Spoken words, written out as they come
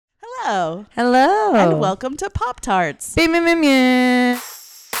Hello. Hello. And welcome to Pop Tarts. I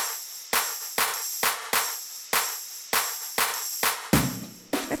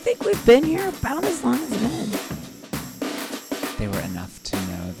think we've been here about as long as men. They were enough to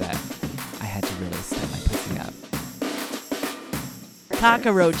know that I had to really step my pussy up.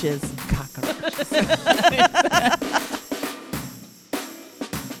 Cockroaches.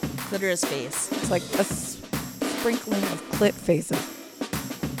 Clitoris face. It's like a sprinkling of clit faces.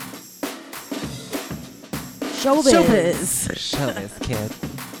 Showbiz. Show this kid.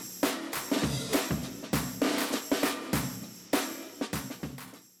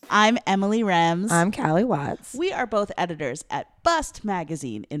 I'm Emily Rems. I'm Callie Watts. We are both editors at Bust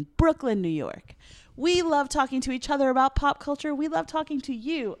Magazine in Brooklyn, New York. We love talking to each other about pop culture. We love talking to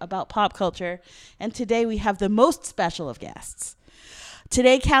you about pop culture. And today we have the most special of guests.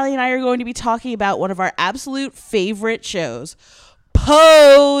 Today, Callie and I are going to be talking about one of our absolute favorite shows,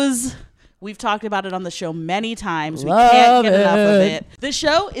 Pose. We've talked about it on the show many times. We can't get enough of it. The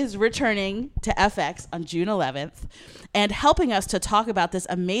show is returning to FX on June 11th. And helping us to talk about this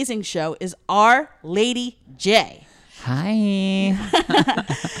amazing show is our Lady J. Hi.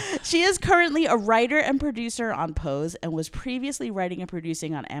 She is currently a writer and producer on Pose and was previously writing and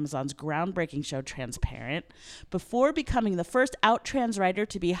producing on Amazon's groundbreaking show Transparent. Before becoming the first out trans writer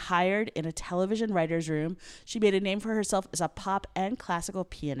to be hired in a television writer's room, she made a name for herself as a pop and classical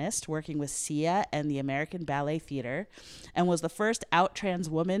pianist, working with Sia and the American Ballet Theater, and was the first out trans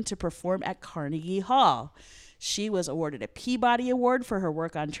woman to perform at Carnegie Hall. She was awarded a Peabody Award for her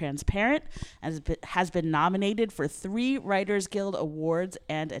work on Transparent and has been nominated for 3 Writers Guild Awards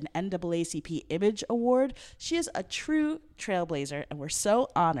and an NAACP Image Award. She is a true trailblazer, and we're so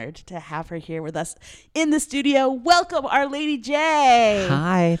honored to have her here with us in the studio. Welcome, our Lady J.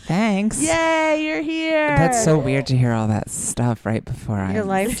 Hi, thanks. Yay, you're here. That's so weird to hear all that stuff right before Your I'm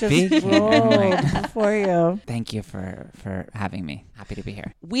life just speaking. rolled before you. Thank you for having me. Happy to be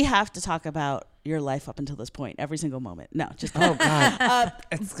here. We have to talk about your life up until this point, every single moment. No, just Oh, God.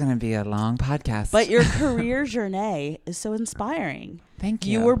 It's going to be a long podcast. But your career journey is so inspiring. Thank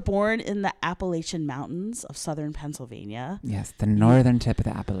you. You were born in the Appalachian Mountains of southern Pennsylvania. Yes, the northern tip of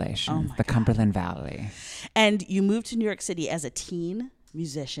the Appalachians, Oh the Cumberland Valley. And you moved to New York City as a teen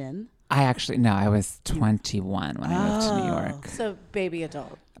musician. I was 21 when I moved to New York. So baby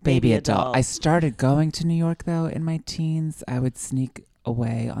adult. Baby adult. I started going to New York, though, in my teens. I would sneak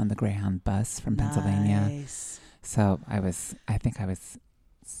away on the Greyhound bus from Pennsylvania. Nice. So I think I was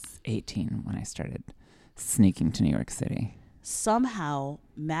 18 when I started sneaking to New York City. Somehow,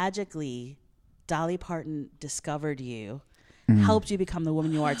 magically, Dolly Parton discovered you, Mm. helped you become the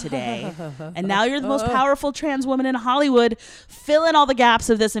woman you are today. And now you're the most powerful trans woman in Hollywood. Fill in all the gaps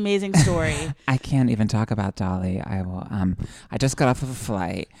of this amazing story. I can't even talk about Dolly. I will. I just got off of a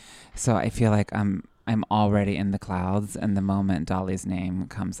flight, so I feel like I'm already in the clouds, and the moment Dolly's name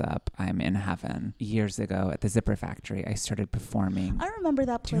comes up, I'm in heaven. Years ago at the Zipper Factory, I started performing. I remember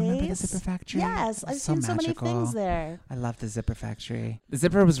that place. Do you remember the Zipper Factory? Yes, I've So seen so many magical. things there. I love the Zipper Factory. The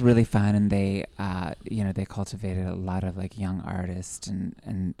Zipper was really fun, and they, they cultivated a lot of like young artists,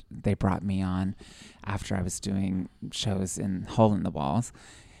 and they brought me on after I was doing shows in Hole in the Walls.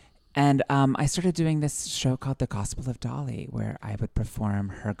 And I started doing this show called The Gospel of Dolly, where I would perform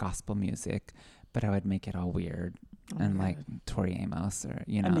her gospel music, but I would make it all weird and like Tori Amos or,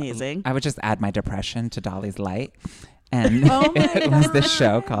 Amazing. I would just add my depression to Dolly's light. And it was this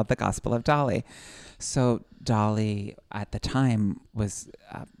show called The Gospel of Dolly. So Dolly at the time was,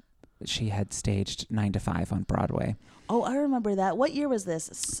 she had staged 9 to 5 on Broadway. Oh, I remember that. What year was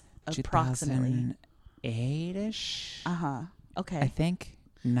this? Approximately. 2008-ish, Okay. I think.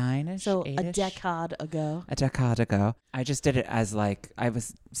 9-ish, So 8-ish. a decade ago. A decade ago. I just did it as like, I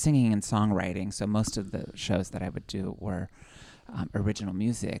was singing and songwriting, so most of the shows that I would do were original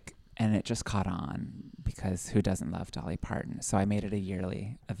music, and it just caught on because who doesn't love Dolly Parton? So I made it a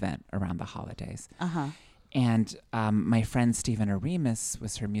yearly event around the holidays. And my friend Stephen Aremus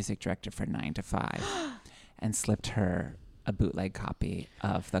was her music director for 9 to 5 and slipped her a bootleg copy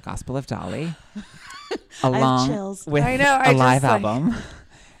of The Gospel of Dolly along chills. with I know, a live album.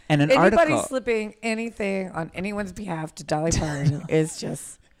 And an Anybody article. slipping anything on anyone's behalf to Dolly Parton is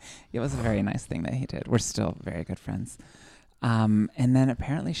just... It was a very nice thing that he did. We're still very good friends. And then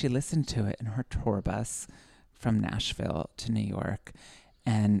apparently she listened to it in her tour bus from Nashville to New York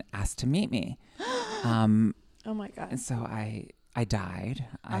and asked to meet me. Oh my God. And so I died.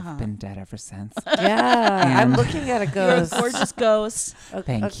 I've been dead ever since. Yeah. I'm And- looking at a You're a ghost. gorgeous ghost.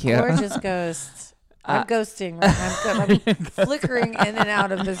 Thank a you. gorgeous ghost. I'm ghosting. I'm flickering in and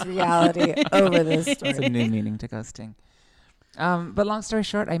out of this reality over this It's a story. new meaning to ghosting. But long story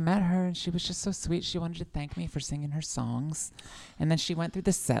short, I met her and she was just so sweet. She wanted to thank me for singing her songs. And then she went through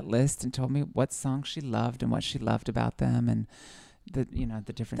the set list and told me what songs she loved and what she loved about them and the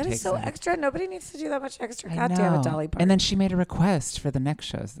different That takes. is so on it. extra. Nobody needs to do that much extra. I God damn it, know. Dolly Parton. And then she made a request for the next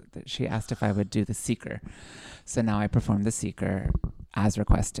shows. That she asked if I would do The Seeker. So now I perform The Seeker as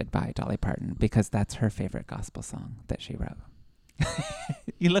requested by Dolly Parton because that's her favorite gospel song that she wrote.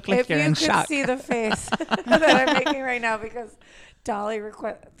 You look like if you're you in could shock. see the face that I'm making right now because Dolly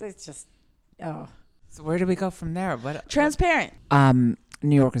request. It's just So where do we go from there? Transparent.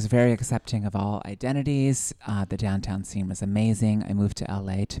 New York was very accepting of all identities. The downtown scene was amazing. I moved to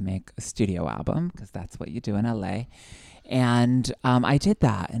LA to make a studio album because that's what you do in LA. And I did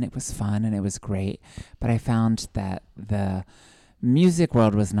that and it was fun and it was great. But I found that the music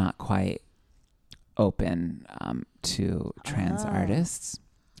world was not quite open to trans artists.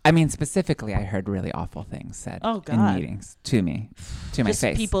 I mean, specifically, I heard really awful things said in meetings to me, to my Just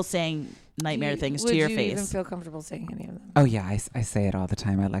face. people saying nightmare things to your Would you face. even feel comfortable saying any of them? Oh, yeah, I say it all the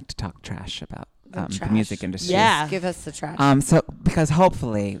time. I like to talk trash about the trash. music industry. Yeah. Give us the trash. So because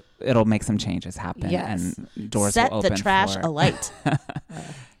hopefully it'll make some changes happen Yes. and doors Set will open the trash for alight.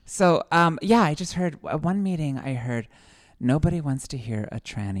 So I just heard at one meeting. I heard nobody wants to hear a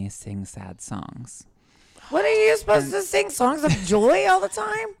tranny sing sad songs. What are you supposed to sing songs of joy all the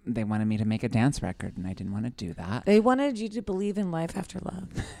time? They wanted me to make a dance record, and I didn't want to do that, They wanted you to believe in life after love.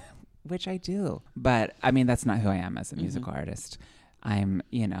 which I do. But I mean, that's not who I am as a musical artist. I'm,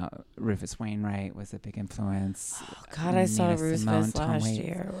 Rufus Wainwright was a big influence. God, I saw Nina Rufus Simone, Tom last Waits.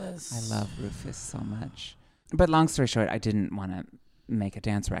 year. I love Rufus so much. But long story short, I didn't want to make a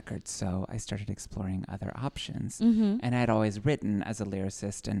dance record, so I started exploring other options. Mm-hmm. And I'd always written as a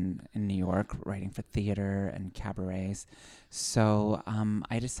lyricist in New York, writing for theater and cabarets. So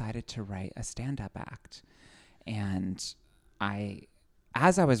I decided to write a stand-up act. And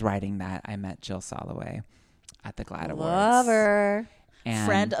as I was writing that, I met Jill Soloway at the GLAAD Awards. Love her. And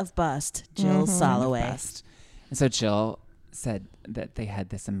Friend of Bust, Jill Soloway. Best. And so Jill said that they had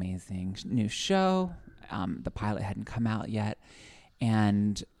this amazing new show. The pilot hadn't come out yet.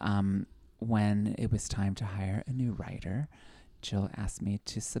 And when it was time to hire a new writer, Jill asked me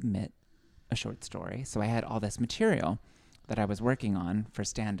to submit a short story. So I had all this material that I was working on for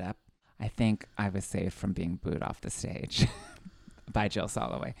stand-up. I think I was saved from being booed off the stage by Jill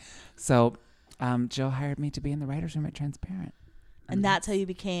Soloway. So Jill hired me to be in the writer's room at Transparent. And that's how you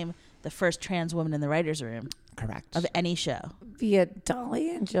became the first trans woman in the writer's room Correct. of any show. Via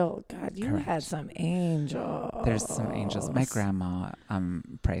Dolly and Jill. God, you Correct. had some angels. There's some angels. My grandma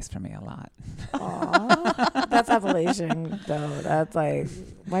prays for me a lot. Aw. That's Appalachian, though. That's like,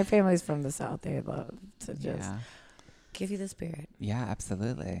 my family's from the South. They love to just give you the spirit. Yeah,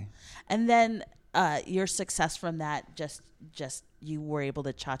 absolutely. And then your success from that, just you were able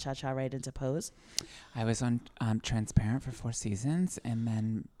to cha-cha-cha right into Pose. I was on Transparent for 4 seasons, and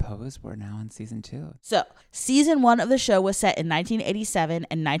then Pose, we're now on season 2. So, season 1 of the show was set in 1987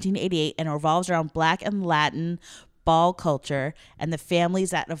 and 1988 and revolves around Black and Latin ball culture and the families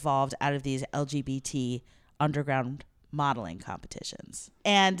that evolved out of these LGBT underground modeling competitions.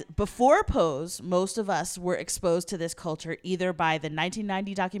 And before Pose, most of us were exposed to this culture either by the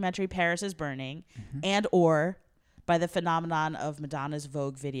 1990 documentary Paris is Burning and or by the phenomenon of Madonna's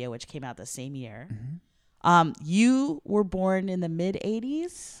Vogue video, which came out the same year. You were born in the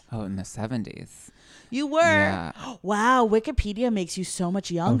mid-'80s? Oh, in the 70s. You were? Yeah. Wow, Wikipedia makes you so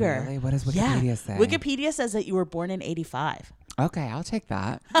much younger. Oh, really? What does Wikipedia say? Wikipedia says that you were born in 85. Okay, I'll take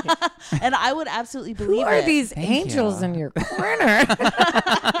that. And I would absolutely Who believe are it. these Thank angels you. in your corner?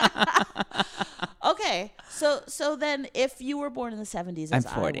 Okay, so then if you were born in the 70s as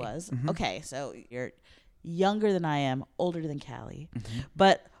I'm 40. I was, okay, so you're younger than I am, older than Callie,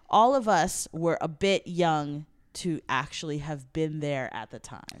 but all of us were a bit young to actually have been there at the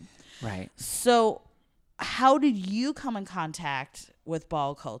time. Right. So how did you come in contact with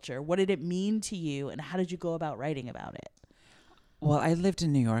ball culture? What did it mean to you, and how did you go about writing about it? Well, I lived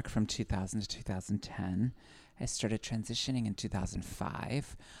in New York from 2000 to 2010. I started transitioning in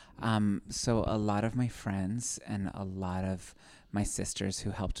 2005. So a lot of my friends and a lot of my sisters who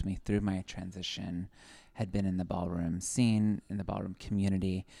helped me through my transition had been in the ballroom scene, in the ballroom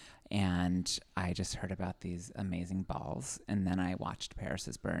community, and I just heard about these amazing balls, and then I watched Paris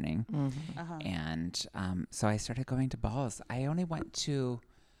is Burning, and so I started going to balls. I've only went to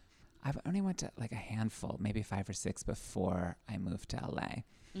like a handful, maybe 5 or 6 before I moved to LA.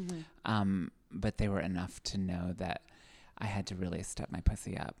 But they were enough to know that I had to really step my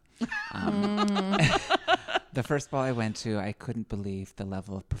pussy up. The first ball I went to, I couldn't believe the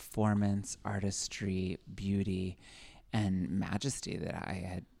level of performance, artistry, beauty, and majesty that I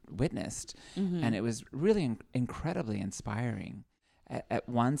had witnessed. Mm-hmm. And it was really incredibly inspiring. At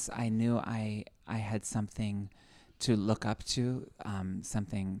once, I knew I had something to look up to,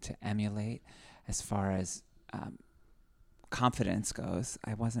 something to emulate as far as confidence goes.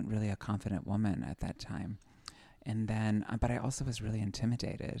 I wasn't really a confident woman at that time. And then, but I also was really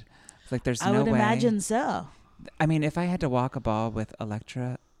intimidated. Like, there's no way. I would imagine so. I mean, if I had to walk a ball with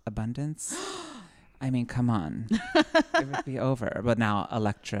Electra Abundance, I mean, come on. It would be over. But now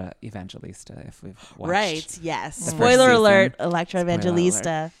Electra Evangelista, if we've watched. Right, yes. the first Spoiler alert, season. Electra Spoiler Evangelista.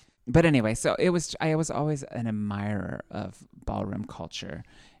 alert. But anyway, so I was always an admirer of ballroom culture.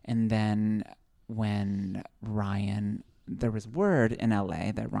 And then when there was word in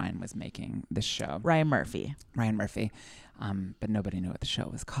LA that Ryan was making this show. Ryan Murphy. But nobody knew what the show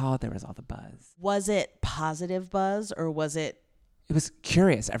was called. There was all the buzz. Was it positive buzz or was it? It was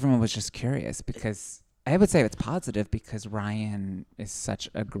curious. Everyone was just curious because I would say it's positive because Ryan is such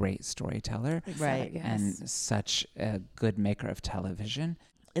a great storyteller. Right. Yes. And such a good maker of television.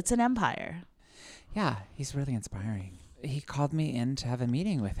 It's an empire. Yeah, he's really inspiring. He called me in to have a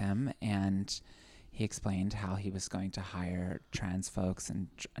meeting with him, and he explained how he was going to hire trans folks and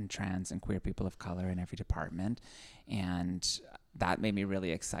trans and queer people of color in every department. And that made me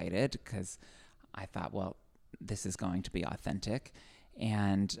really excited because I thought, well, this is going to be authentic.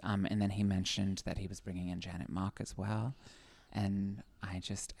 And then he mentioned that he was bringing in Janet Mock as well. And I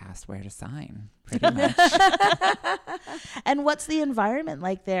just asked where to sign, pretty much. And what's the environment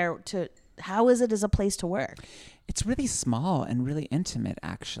like there? How is it as a place to work? It's really small and really intimate,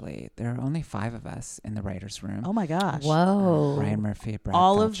 actually. There are only 5 of us in the writer's room. Oh, my gosh. Whoa. Ryan Murphy, Brad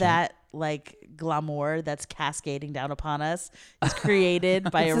All Falchuk. of that, like, glamour that's cascading down upon us is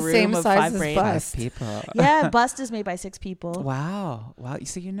created by a the room same of size 5 as brains. Bust. 5 people. Yeah, Bust is made by 6 people. Wow.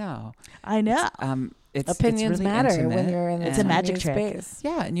 So you know. I know. It's Opinions really matter intimate, when you're in It's a magic trick. space.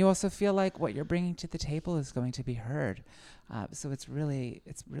 Yeah, and you also feel like what you're bringing to the table is going to be heard. So it's really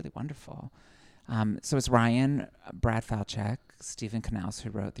wonderful. So it's Ryan, Brad Falchuk, Stephen Knaus, who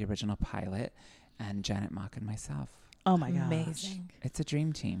wrote the original pilot, and Janet Mock and myself. Oh, my gosh. Amazing. It's a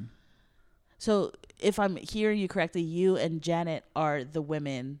dream team. So if I'm hearing you correctly, you and Janet are the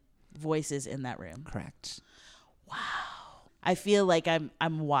women voices in that room. Correct. Wow. I feel like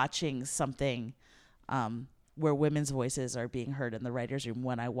I'm watching something where women's voices are being heard in the writer's room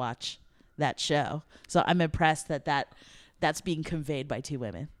when I watch that show. So I'm impressed that's being conveyed by 2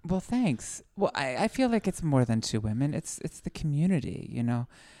 women. Well, thanks. Well, I feel like it's more than 2 women. It's the community, you know.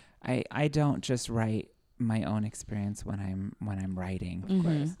 I don't just write my own experience when I'm writing.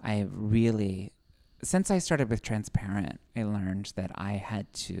 Mm-hmm. I really, since I started with Transparent, I learned that I had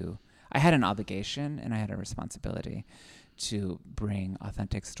an obligation and I had a responsibility to bring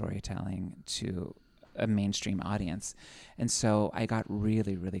authentic storytelling to a mainstream audience. And so I got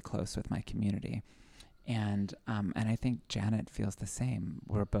really, really close with my community. And I think Janet feels the same.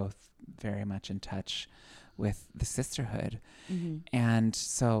 We're both very much in touch with the sisterhood. Mm-hmm. And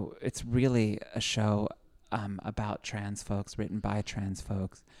so it's really a show about trans folks, written by trans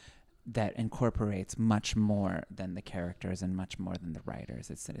folks, that incorporates much more than the characters and much more than the writers.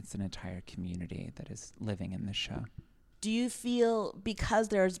 It's an entire community that is living in the show. Do you feel, because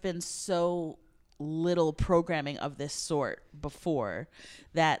there's been so little programming of this sort before,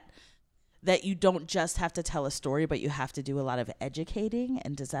 that you don't just have to tell a story, but you have to do a lot of educating?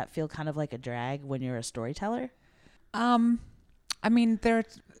 And does that feel kind of like a drag when you're a storyteller? I mean,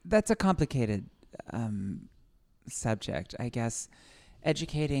 that's a complicated subject. I guess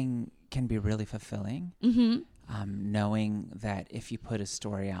educating can be really fulfilling. Mm-hmm. Knowing that if you put a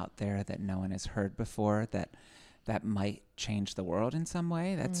story out there that no one has heard before, that might change the world in some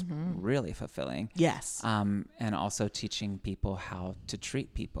way, that's really fulfilling. Yes. And also teaching people how to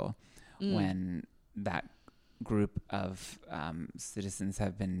treat people when that group of citizens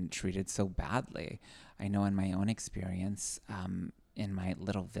have been treated so badly. I know in my own experience, in my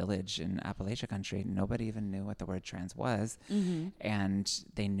little village in Appalachia country, nobody even knew what the word trans was. Mm-hmm. And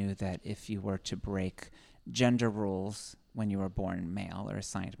they knew that if you were to break gender rules when you were born male or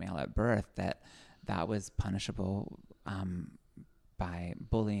assigned male at birth, that was punishable by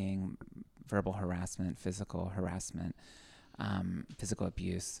bullying, verbal harassment, physical harassment, physical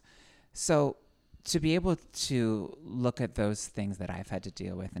abuse. So to be able to look at those things that I've had to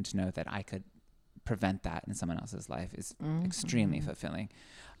deal with and to know that I could prevent that in someone else's life is extremely fulfilling.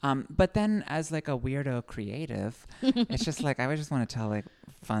 But then as like a weirdo creative, it's just like, I just want to tell like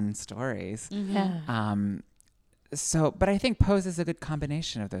fun stories. Mm-hmm. Yeah. But I think Pose is a good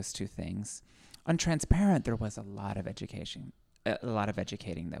combination of those 2 things. On Transparent, there was a lot of education, a lot of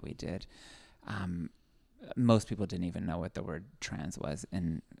educating that we did. most people didn't even know what the word trans was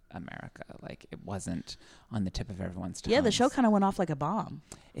in America. Like, it wasn't on the tip of everyone's tongue. Yeah, the show kind of went off like a bomb.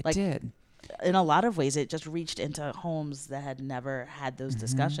 It like, did. In a lot of ways, it just reached into homes that had never had those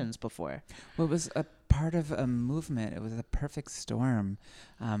discussions before. Well, it was a part of a movement. It was a perfect storm.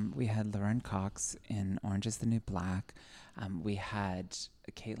 We had Lauren Cox in Orange is the New Black. We had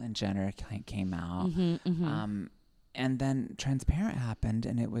Caitlyn Jenner came out. And then Transparent happened,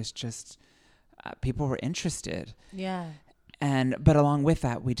 and it was just people were interested. Yeah. But along with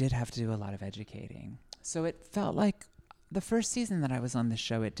that, we did have to do a lot of educating. So it felt like the first season that I was on the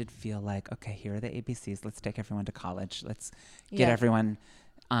show, it did feel like, okay, here are the ABCs. Let's take everyone to college. Let's get everyone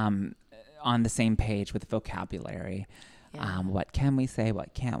on the same page with vocabulary. Yeah. What can we say?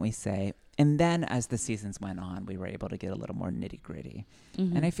 What can't we say? And then as the seasons went on, we were able to get a little more nitty gritty.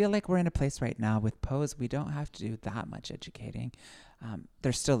 And I feel like we're in a place right now with Pose, we don't have to do that much educating.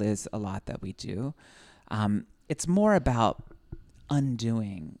 There still is a lot that we do. It's more about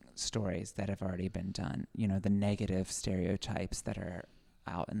undoing stories that have already been done, the negative stereotypes that are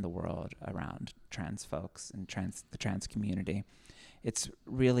out in the world around trans folks and the trans community. It's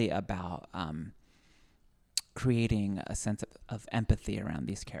really about creating a sense of empathy around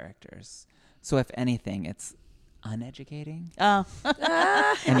these characters. So if anything, it's uneducating. Oh.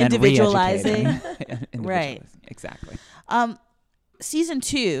 And individualizing. Right. Exactly. Season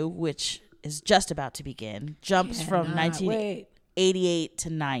 2, which is just about to begin, jumps from 1988 to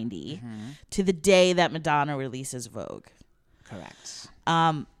 90 to the day that Madonna releases Vogue. Correct.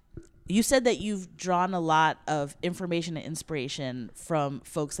 You said that you've drawn a lot of information and inspiration from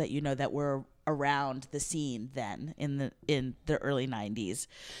folks that you know that were around the scene then in the early 90s.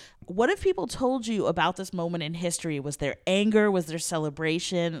 What have people told you about this moment in history? Was there anger? Was there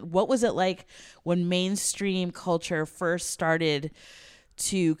celebration? What was it like when mainstream culture first started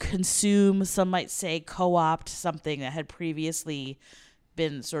to consume, some might say co-opt, something that had previously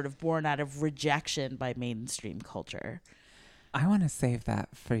been sort of born out of rejection by mainstream culture? I want to save that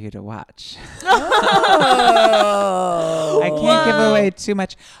for you to watch. Oh, I can't give away too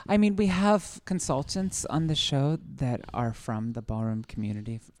much. I mean, we have consultants on the show that are from the ballroom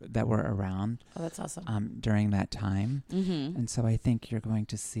community that were around. Oh, that's awesome. During that time. And so I think you're going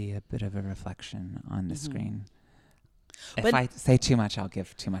to see a bit of a reflection on the screen. If I say too much, I'll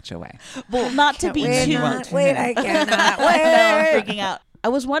give too much away. Well, not to be too much. Wait, I cannot No, wait. I'm freaking out. I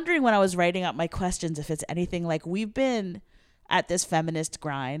was wondering when I was writing out my questions if it's anything like we've been at this feminist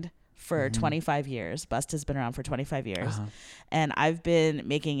grind for 25 years. Bust has been around for 25 years. And I've been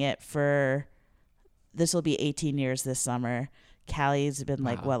making it for, this will be 18 years this summer. Callie's been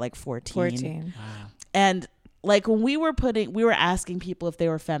like 14? 14. Wow. And like when we were asking people if they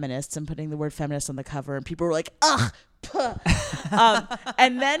were feminists and putting the word feminist on the cover, and people were like, ugh.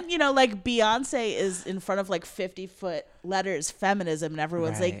 And then, like Beyonce is in front of like 50-foot letters, feminism, and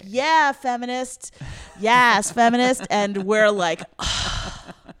everyone's like, yeah, feminist. Yes, feminist. And we're like,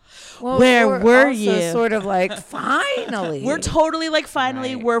 Well, where were also you? Sort of like, finally. We're totally like,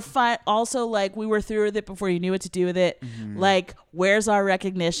 finally, Right. we're also like, we were through with it before you knew what to do with it. Like, where's our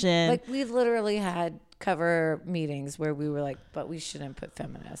recognition? Like, we literally had cover meetings where we were like, but we shouldn't put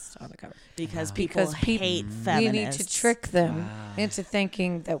feminist on the cover. Because people hate feminists. We need to trick them into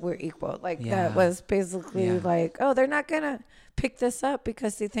thinking that we're equal. Like, that was basically like, oh, they're not going to pick this up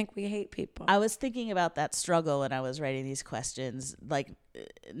because they think we hate people. I was thinking about that struggle when I was writing these questions. Like,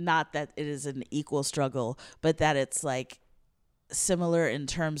 not that it is an equal struggle, but that it's like similar in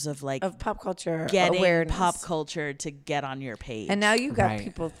terms of like of pop culture getting awareness. pop culture to get on your page. And now you got Right.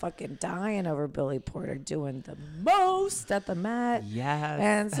 people fucking dying over Billy Porter doing the most at the Met. Yes.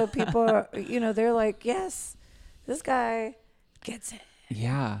 And so people are, they're like, yes, this guy gets it.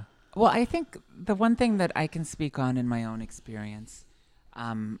 Yeah. Well, I think the one thing that I can speak on in my own experience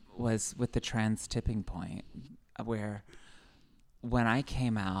was with the trans tipping point, where when I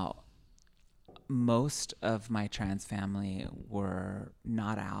came out, most of my trans family were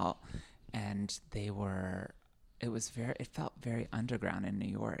not out, and it felt very underground in New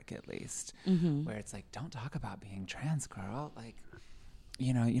York, at least, where it's like, don't talk about being trans, girl. Like,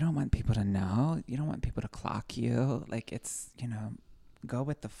 you don't want people to know. You don't want people to clock you. Like, it's, go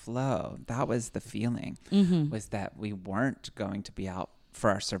with the flow. That was the feeling, was that we weren't going to be out for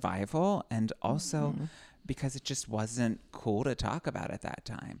our survival, and also because it just wasn't cool to talk about at that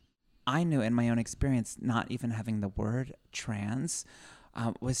time. I knew in my own experience, not even having the word trans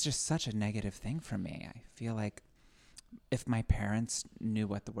was just such a negative thing for me. I feel like if my parents knew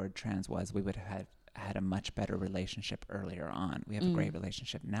what the word trans was, we would have had a much better relationship earlier on. We have a great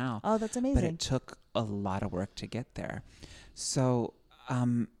relationship now. Oh, that's amazing. But it took a lot of work to get there. So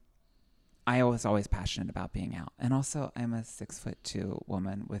I was always passionate about being out. And also, I'm a 6'2"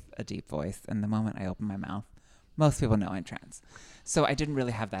 woman with a deep voice. And the moment I open my mouth, most people know I'm trans. So I didn't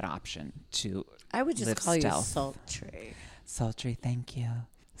really have that option to I would just live call stealth. you sultry. Sultry, thank you.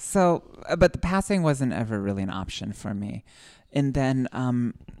 So, but the passing wasn't ever really an option for me. And then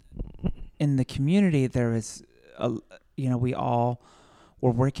in the community, there was, we all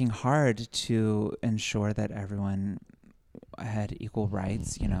were working hard to ensure that everyone had equal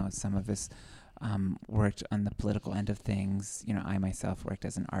rights. Some of us worked on the political end of things. I myself worked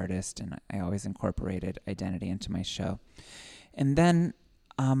as an artist, and I always incorporated identity into my show. And then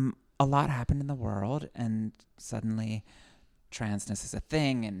a lot happened in the world, and suddenly transness is a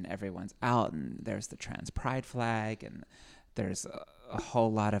thing, and everyone's out, and there's the trans pride flag, and there's a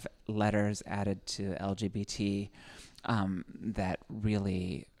whole lot of letters added to LGBT that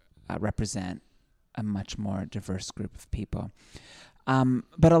really represent a much more diverse group of people.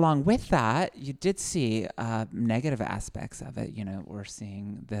 But along with that, you did see negative aspects of it. We're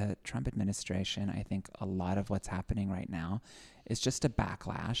seeing the Trump administration. I think a lot of what's happening right now is just a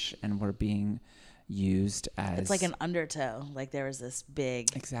backlash, and we're being used as... It's like an undertow. Like there was this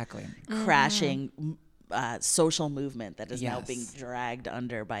big exactly crashing social movement that is now Yes. being dragged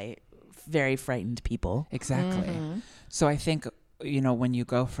under by very frightened people. Exactly. So I think, when you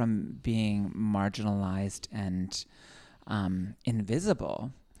go from being marginalized and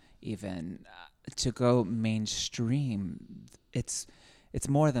invisible, even to go mainstream, it's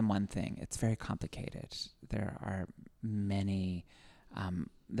more than one thing. It's very complicated. There are many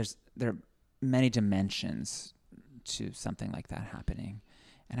there are many dimensions to something like that happening,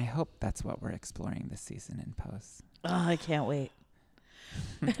 and I hope that's what we're exploring this season in Pose. Oh, I can't wait.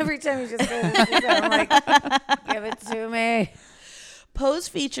 Every time you just say this, I'm like, give it to me. Pose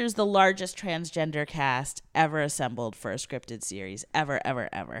features the largest transgender cast ever assembled for a scripted series,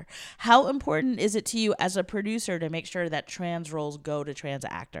 ever. How important is it to you as a producer to make sure that trans roles go to trans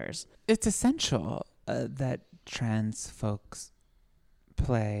actors? It's essential that trans folks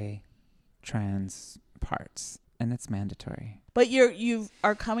play trans parts, and it's mandatory. But you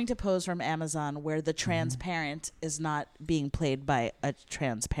are coming to Pose from Amazon, where the transparent is not being played by a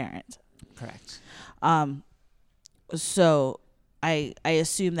transparent. Correct. So I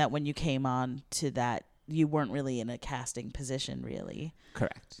assume that when you came on to that, you weren't really in a casting position, really.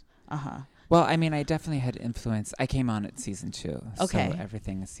 Correct. Uh-huh. Well, I mean, I definitely had influence. I came on at season 2. Okay. So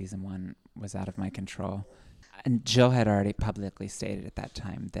everything in season 1 was out of my control. And Jill had already publicly stated at that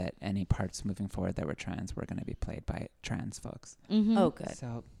time that any parts moving forward that were trans were going to be played by trans folks. Mm-hmm. Oh, good.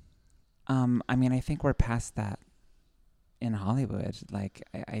 So, I mean, I think we're past that in Hollywood. Like,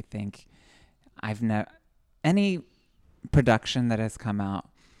 I think any production that has come out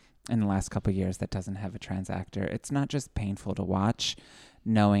in the last couple of years that doesn't have a trans actor, it's not just painful to watch,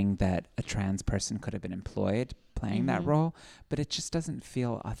 knowing that a trans person could have been employed playing that role, but it just doesn't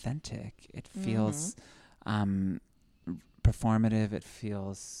feel authentic. It feels performative. It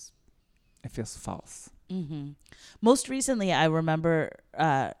feels false. Mm-hmm. Most recently, I remember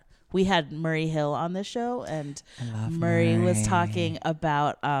we had Murray Hill on the show, and Murray was talking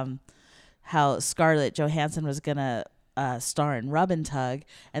about how Scarlett Johansson was gonna star in Rub and Tug,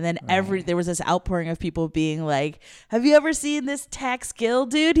 and then there was this outpouring of people being like, "Have you ever seen this Tax Gill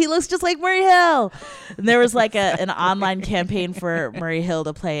dude? He looks just like Murray Hill." And there was like an online campaign for Murray Hill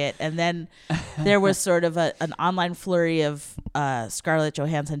to play it, and then there was sort of an online flurry of Scarlett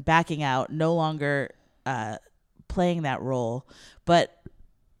Johansson backing out, no longer playing that role. But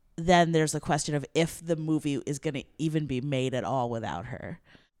then there's the question of if the movie is going to even be made at all without her.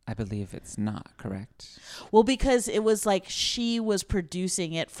 I believe it's not, correct? Well, because it was like she was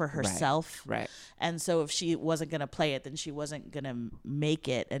producing it for herself. Right. And so if she wasn't going to play it, then she wasn't going to make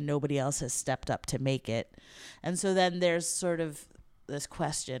it, and nobody else has stepped up to make it. And so then there's sort of this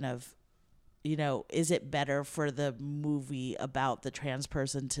question of, is it better for the movie about the trans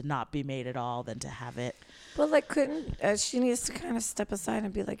person to not be made at all than to have it? Well, like, couldn't she needs to kind of step aside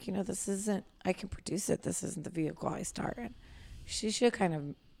and be like, this isn't, I can produce it. This isn't the vehicle I star in. She should kind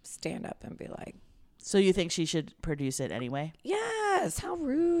of stand up and be like, so you think she should produce it anyway? yes, how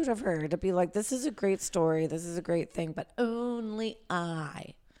rude of her to be like, this is a great story, this is a great thing, but only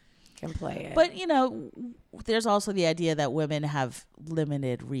I can play it. But there's also the idea that women have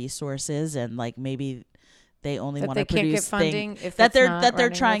limited resources, and like maybe they only want to produce things that they're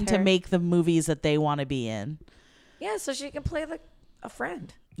trying to make the movies that they want to be in. Yeah, so she can play like a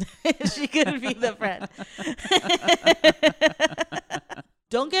friend. She could be the friend.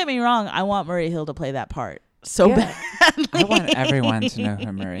 Don't get me wrong, I want Murray Hill to play that part so bad. Bradley. I want everyone to know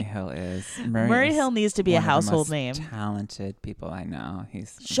who Murray Hill is. Murray is Hill needs to be a one of the household most name. Talented people I know.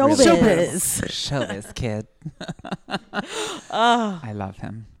 He's Showbiz. Showbiz kid. Oh. I love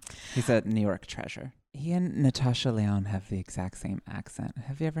him. He's a New York treasure. He and Natasha Lyonne have the exact same accent.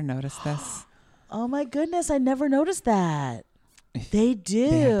 Have you ever noticed this? Oh my goodness, I never noticed that. They do.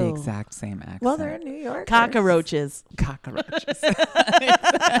 They have the exact same accent. Well, they're in New York. Cockroaches. Cockroaches.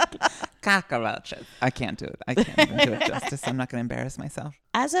 Exactly. Cockroaches. I can't do it. I can't even do it justice. I'm not going to embarrass myself.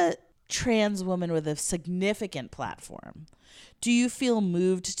 As a trans woman with a significant platform, do you feel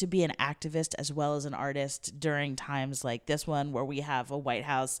moved to be an activist as well as an artist during times like this one where we have a White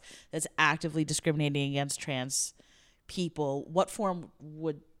House that's actively discriminating against trans people? What form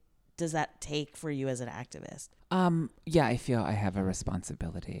does that take for you as an activist? Yeah, I feel I have a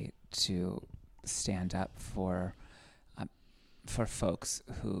responsibility to stand up for folks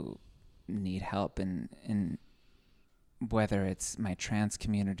who need help in whether it's my trans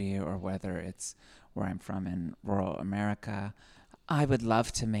community or whether it's where I'm from in rural America. I would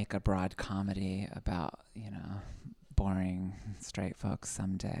love to make a broad comedy about, boring straight folks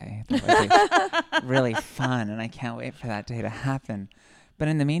someday. That would be really fun, and I can't wait for that day to happen. But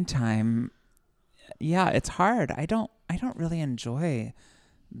in the meantime, yeah, it's hard. I don't really enjoy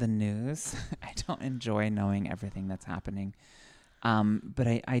the news. I don't enjoy knowing everything that's happening. But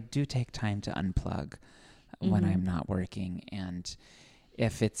I do take time to unplug when I'm not working. And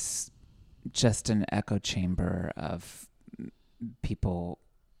if it's just an echo chamber of people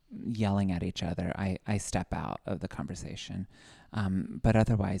yelling at each other, I step out of the conversation. But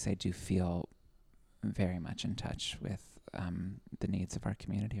otherwise, I do feel very much in touch with the needs of our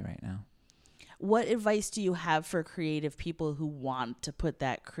community right now. What advice do you have for creative people who want to put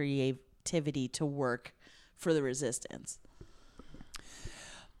that creativity to work for the resistance?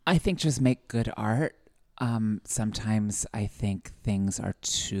 I think just make good art. Sometimes I think things are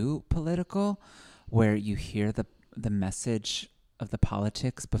too political, where you hear the message of the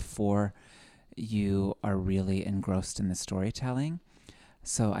politics before you are really engrossed in the storytelling.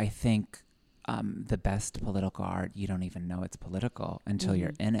 So I think the best political art, you don't even know it's political until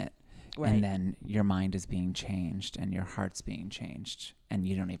you're in it. Right. And then your mind is being changed and your heart's being changed and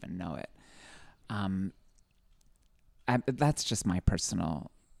you don't even know it. That's just my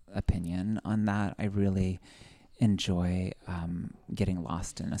personal opinion on that. I really enjoy getting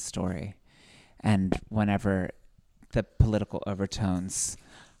lost in a story. And whenever the political overtones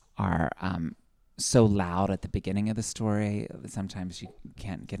are so loud at the beginning of the story, sometimes you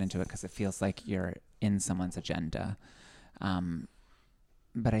can't get into it because it feels like you're in someone's agenda.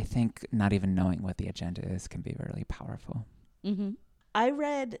 But I think not even knowing what the agenda is can be really powerful. Mm-hmm. I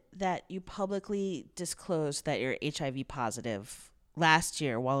read that you publicly disclosed that you're HIV positive last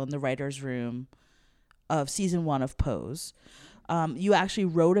year while in the writer's room of season 1 of Pose. You actually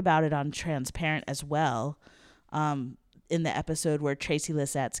wrote about it on Transparent as well, in the episode where Tracy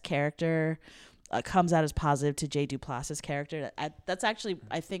Lyssette's character comes out as positive to Jay Duplass's character. That's actually,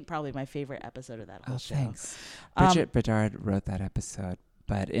 I think, probably my favorite episode of that whole show. Thanks. Bridget Bedard wrote that episode,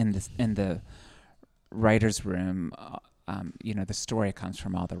 but in the writer's room, the story comes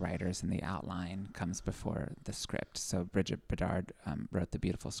from all the writers and the outline comes before the script. So Bridget Bedard wrote the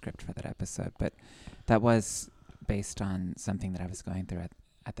beautiful script for that episode, but that was based on something that I was going through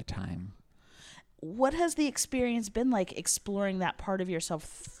at the time. What has the experience been like exploring that part of yourself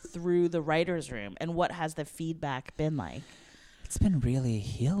through the writer's room, and what has the feedback been like? It's been really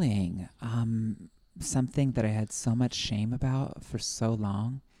healing. Something that I had so much shame about for so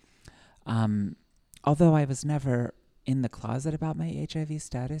long. Although I was never in the closet about my HIV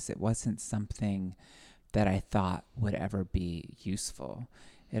status, it wasn't something that I thought would ever be useful.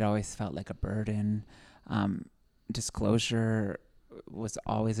 It always felt like a burden. Disclosure was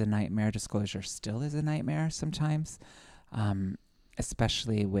always a nightmare. Disclosure still is a nightmare sometimes,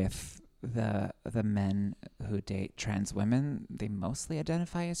 especially with the men who date trans women. They mostly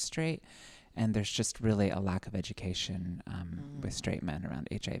identify as straight, and there's just really a lack of education with straight men around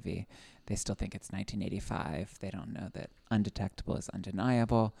HIV. They still think it's 1985. They don't know that undetectable is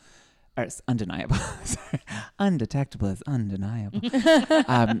undeniable. Or it's undeniable. Sorry. Undetectable is undeniable.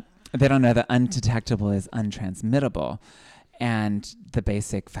 They don't know that undetectable is untransmittable, and the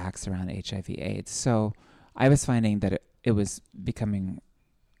basic facts around HIV/AIDS. So I was finding that it was becoming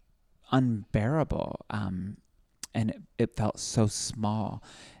unbearable, and it felt so small.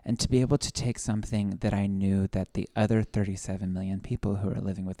 And to be able to take something that I knew that the other 37 million people who are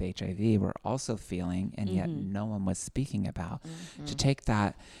living with HIV were also feeling, and yet no one was speaking about, to take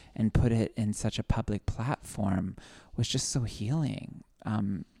that and put it in such a public platform was just so healing,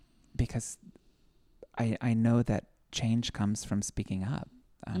 because I know that change comes from speaking up.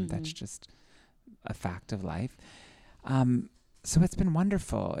 That's just a fact of life. So it's been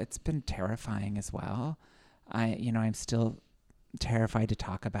wonderful. It's been terrifying as well. I'm still terrified to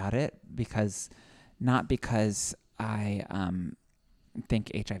talk about it not because I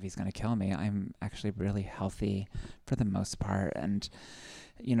think HIV is going to kill me. I'm actually really healthy for the most part. And,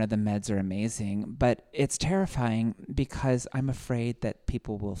 the meds are amazing. But it's terrifying because I'm afraid that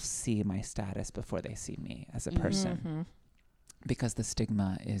people will see my status before they see me as a person. Because the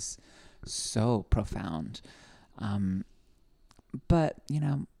stigma is so profound. But,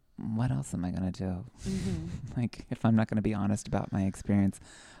 what else am I going to do? Like, if I'm not going to be honest about my experience,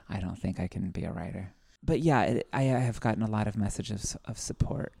 I don't think I can be a writer. But yeah, I have gotten a lot of messages of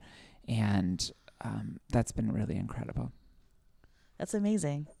support, and that's been really incredible. That's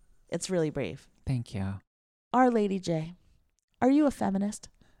amazing. It's really brave. Thank you. Our Lady J, are you a feminist?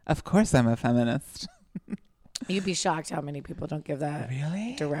 Of course I'm a feminist. You'd be shocked how many people don't give that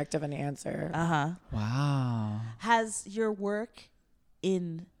Really? direct of an answer. Wow. Has your work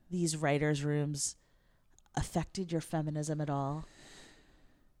in these writers' rooms affected your feminism at all?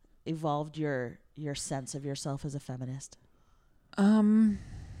 Evolved your sense of yourself as a feminist?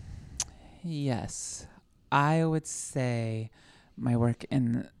 Yes. I would say my work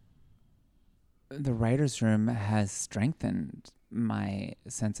in the writer's room has strengthened my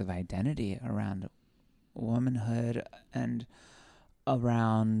sense of identity around womanhood and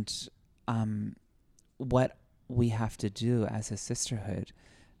around what we have to do as a sisterhood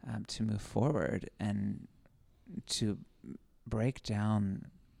to move forward and to break down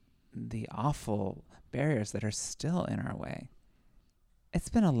the awful barriers that are still in our way. It's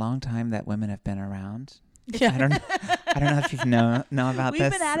been a long time that women have been around. I don't know if you know about this.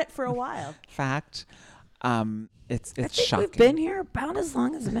 We've been at it for a while. Fact. It's I think shocking. we've been here about as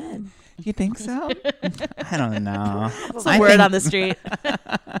long as men. You think so? I don't know. It's a word on the street.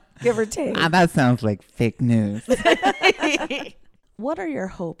 Give or take. That sounds like fake news. What are your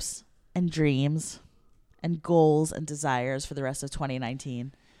hopes and dreams and goals and desires for the rest of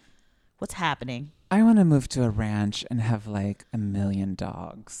 2019? What's happening? I want to move to a ranch and have like 1 million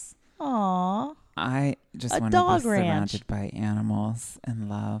dogs. Aww. I just A want to dog be ranch. surrounded by animals and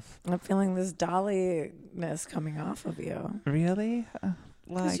love. I'm feeling this Dolly-ness coming off of you. Really?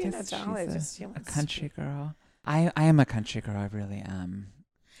 Well, I Because guess Dolly she's she a wants country girl. I am a country girl. I really am.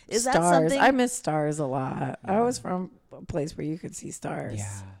 Is that stars. something? I miss stars a lot. I was from a place where you could see stars.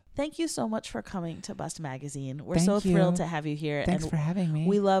 Yeah. Thank you so much for coming to Bust Magazine. We're Thank so you. thrilled to have you here. Thanks and for having me.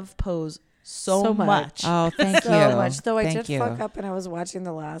 we love Pose so So much. much. Oh, thank So you. much. Though I Thank did you. fuck up and I was watching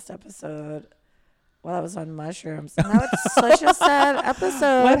the last episode while I was on mushrooms. And that was such a sad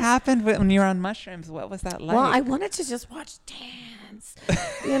episode. What happened when you were on mushrooms? What was that like? Well, I wanted to just watch dance.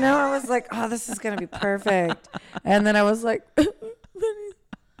 I was like, oh, this is going to be perfect. And then I was like, then he's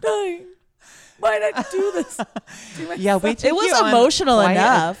dying. Why did I do this? Yeah, we took It was you on emotional quite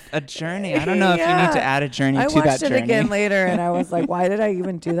enough. A journey. I don't know if you Yeah. need to add a journey I to that watched it journey. again later and I was like, why did I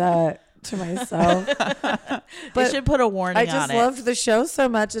even do that to myself? They should put a warning I on just it. loved the show so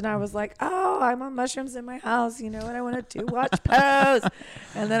much, and I was like, "Oh, I'm on mushrooms in my house, and I want to do watch Pose."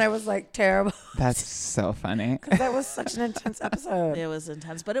 And then I was like, terrible. That's so funny. Because that was such an intense episode. It was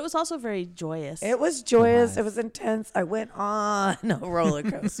intense, but it was also very joyous. It was joyous. It was. was intense. I went on a roller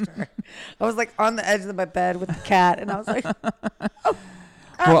coaster. I was like on the edge of my bed with the cat, and I was like, "Oh,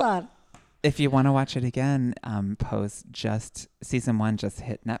 come Well, on!" If you want to watch it again, Pose season 1 just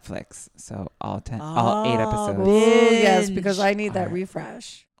hit Netflix, so all 8 episodes. Ooh, yes, Binge. because I need that Alright.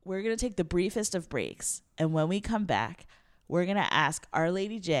 refresh. We're going to take the briefest of breaks. And when we come back, we're going to ask Our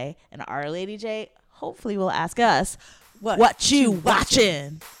Lady J, and Our Lady J hopefully will ask us, what you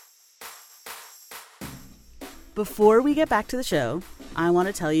watching? Before we get back to the show, I want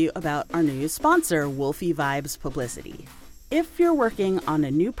to tell you about our new sponsor, Wolfie Vibes Publicity. If you're working on a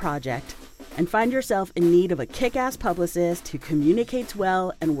new project and find yourself in need of a kick-ass publicist who communicates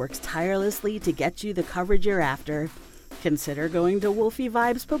well and works tirelessly to get you the coverage you're after, consider going to Wolfie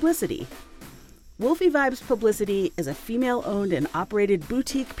Vibes Publicity. Wolfie Vibes Publicity is a female-owned and operated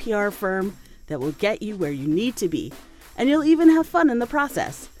boutique PR firm that will get you where you need to be, and you'll even have fun in the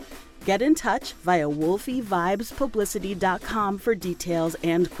process. Get in touch via wolfievibespublicity.com for details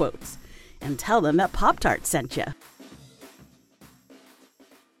and quotes, and tell them that Pop-Tart sent you.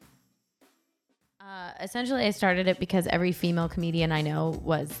 Essentially, I started it because every female comedian I know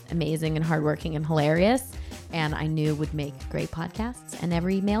was amazing and hardworking and hilarious, and I knew would make great podcasts. And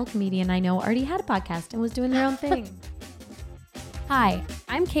every male comedian I know already had a podcast and was doing their own thing. Hi,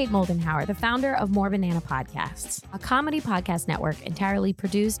 I'm Kate Moldenhauer, the founder of More Banana Podcasts, a comedy podcast network entirely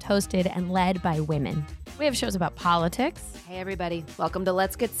produced, hosted, and led by women. We have shows about politics. Hey, everybody. Welcome to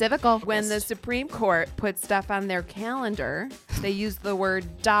Let's Get Civical. When the Supreme Court puts stuff on their calendar, they use the word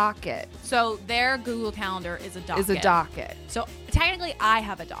docket. So their Google Calendar is a docket. So technically, I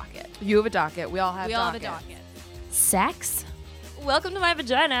have a docket. You have a docket. We all have We all have a docket. Sex. Welcome to my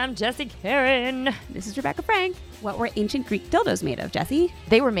vagina. I'm Jessie Karen. This is Rebecca Frank. What were ancient Greek dildos made of, Jessie?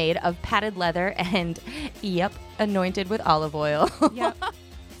 They were made of padded leather and, anointed with olive oil. Yep.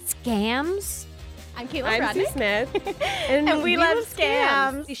 Scams. I'm Caitlin I'm Bradley. Sue Smith, and we love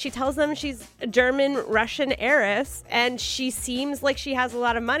scams. She tells them she's a German-Russian heiress, and she seems like she has a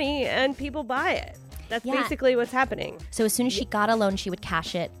lot of money, and people buy it. That's basically what's happening. So as soon as she got a loan, she would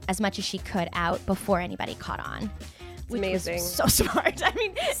cash it as much as she could out before anybody caught on. It's amazing. So smart. I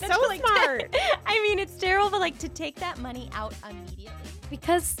mean, So smart. I mean, it's terrible, but like to take that money out immediately.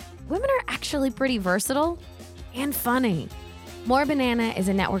 Because women are actually pretty versatile and funny. More Banana is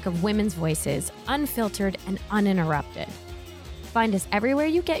a network of women's voices, unfiltered and uninterrupted. Find us everywhere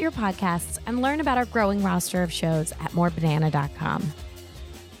you get your podcasts and learn about our growing roster of shows at morebanana.com.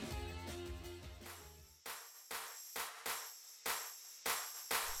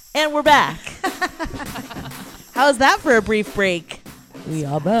 And we're back. How's that for a brief break? We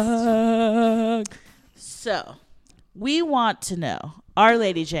are back. So, we want to know, Our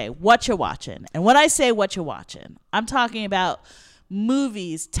Lady J, what you watching? And when I say what you watching, I'm talking about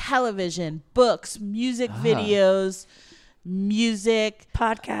movies, television, books, music videos, music,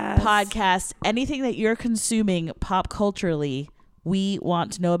 podcasts, anything that you're consuming pop culturally. We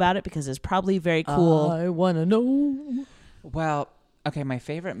want to know about it because it's probably very cool. I want to know. Well, okay, my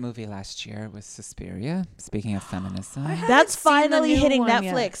favorite movie last year was Suspiria, speaking of feminism. That's finally new hitting one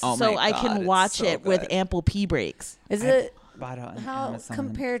yet. Netflix, Oh so my I God, can it's watch so it with good. ample pee breaks. Is I it bought it on how Amazon.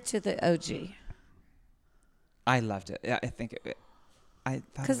 compared to the OG? I loved it. Yeah, I think I thought it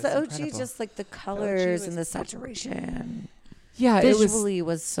Because was the OG incredible. just like the colors and the saturation. Yeah, it was. Visually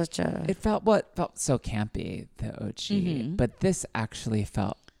was such a. It felt so campy, the OG, Mhm. but this actually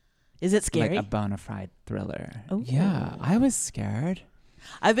felt Is it scary? like a bona fide thriller. Oh. Yeah, I was scared.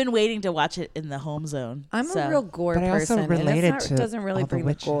 I've been waiting to watch it in the home zone. I'm so. a real gore But I also person. and related it's to not, doesn't really all the bring the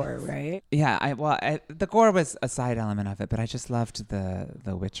witches. gore, right? Yeah, the gore was a side element of it, but I just loved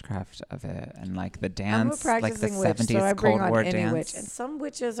the witchcraft of it and like the I'm a dance, like the practicing witch, 70s so I bring Cold on War any dance. witch. And some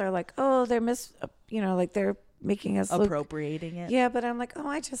witches are like, oh, they're like they're making us look. Appropriating it. Yeah, but I'm like,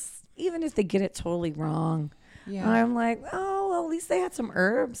 oh, even if they get it totally wrong, Yeah. I'm like, oh, well, at least they had some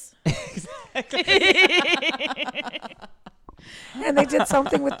herbs. And they did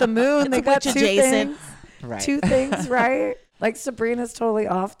something with the moon. They got witch two adjacent. things. Right. Two things, right? Like Sabrina's totally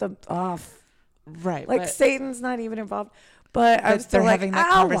off. Right. Like but Satan's not even involved. But I'm But still they're like, having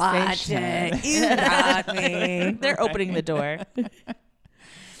that I'll watch conversation. it. You got me. They're opening the door.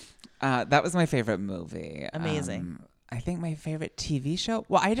 that was my favorite movie. Amazing. I think my favorite TV show.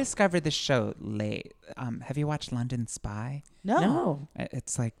 Well, I discovered this show late. Have you watched London Spy? No.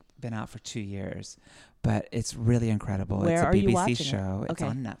 It's like been out for 2 years, but it's really incredible. Where it's a are BBC you watching it? show. It's Okay.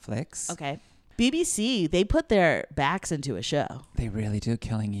 on Netflix. Okay. BBC, they put their backs into a show. They really do.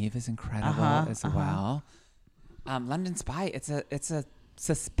 Killing Eve is incredible as well. London Spy. It's a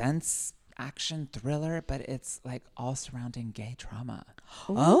suspense action thriller, but it's like all surrounding gay trauma.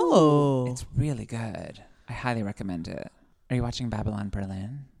 Oh. It's really good. I highly recommend it. Are you watching Babylon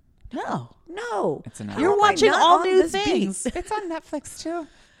Berlin? No. No. It's an You're am I watching not all on new this beat? things. It's on Netflix too.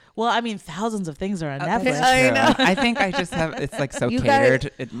 Well, I mean, thousands of things are on Netflix. That's I true. know. I think I just have. It's like so You guys-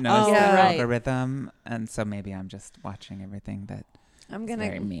 catered. It knows Oh, the right. algorithm, and so maybe I'm just watching everything that. I'm is going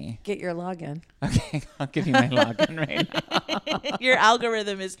very to me. get your login. Okay, I'll give you my login right now. Your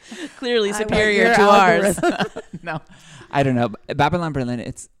algorithm is clearly I want superior your to ours. algorithm. No, I don't know. Babylon Berlin.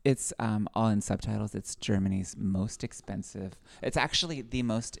 It's all in subtitles. It's Germany's most expensive. It's actually the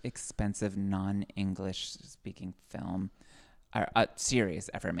most expensive non-English speaking film or series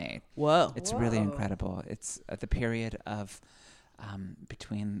ever made. Whoa. It's really incredible. It's the period of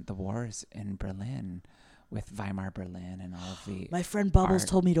between the wars in Berlin, with Weimar Berlin and all of the. My friend Bubbles art.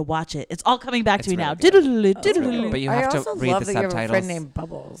 told me to watch it. It's all coming back to me It's now. really good. Diddle-diddle, It's really diddle-diddle. good. But you I have to also read love the that you have a subtitles. friend named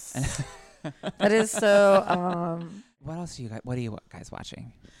Bubbles. That is so. What else are you guys? What are you guys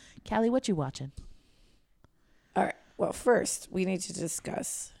watching? Callie, what you watching? All right. Well, first we need to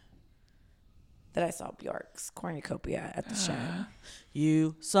discuss that I saw Bjork's cornucopia at the Shed.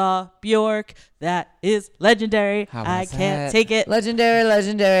 You saw Bjork. That is legendary. How I was can't it? take it. Legendary.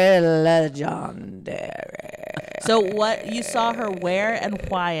 So what you saw her where and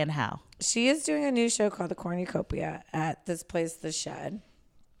why and how? She is doing a new show called The Cornucopia at this place, The Shed,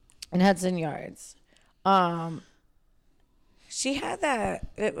 in Hudson Yards. she had that.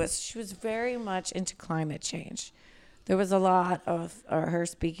 She was very much into climate change. There was a lot of her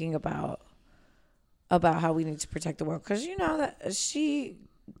speaking about how we need to protect the world, because you know that she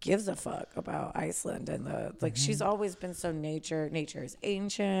gives a fuck about Iceland and she's always been so nature is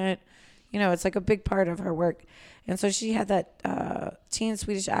ancient. You know, it's like a big part of her work. And so she had that teen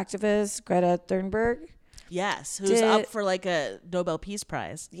Swedish activist, Greta Thunberg. Yes, who's up for like a Nobel Peace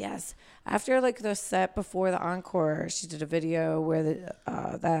Prize. Yes. After like the set before the encore, she did a video where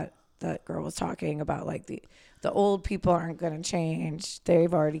that girl was talking about like the old people aren't going to change.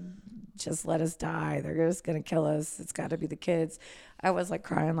 They've already just let us die. They're just going to kill us. It's got to be the kids. I was like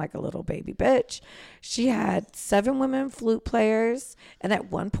crying like a little baby bitch. She had 7 women flute players. And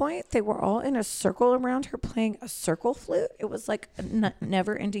at one point, they were all in a circle around her playing a circle flute. It was like a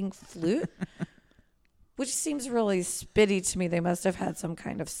never-ending flute, which seems really spitty to me. They must have had some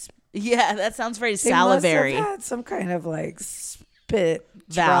kind of... Yeah, that sounds very salivary. They must have had some kind of like spit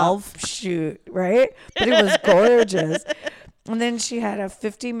valve shoot, right? But it was gorgeous. And then she had a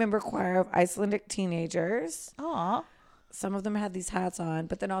 50-member choir of Icelandic teenagers. Aw. Some of them had these hats on,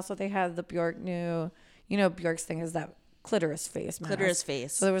 but then also they had the Björk Björk's thing is that clitoris face mask. Clitoris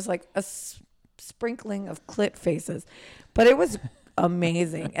face. So there was like a sprinkling of clit faces, but it was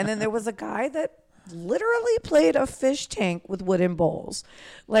amazing. And then there was a guy that literally played a fish tank with wooden bowls.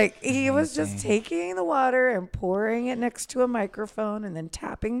 Like he was just taking the water and pouring it next to a microphone and then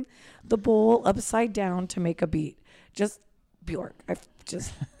tapping the bowl upside down to make a beat. Just Björk.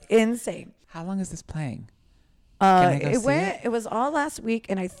 Just insane. How long is this playing? It was all last week,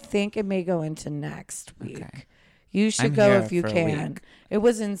 and I think it may go into next week. Okay. You should go if you can. It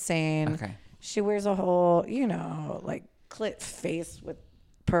was insane. Okay. She wears a whole, like clit face with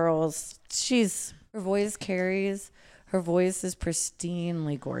pearls. Her voice carries. Her voice is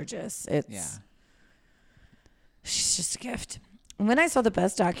pristinely gorgeous. She's just a gift. And when I saw the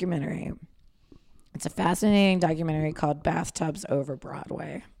best documentary, it's a fascinating documentary called Bathtubs Over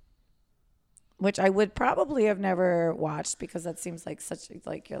Broadway, which I would probably have never watched because that seems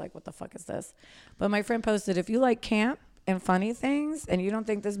like you're like, what the fuck is this? But my friend posted, if you like camp and funny things and you don't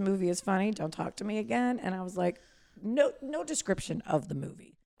think this movie is funny, don't talk to me again. And I was like, no description of the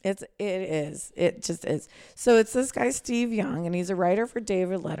movie. It just is. So it's this guy, Steve Young, and he's a writer for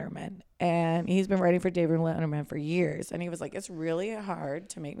David Letterman. And he's been writing for David Letterman for years. And he was like, it's really hard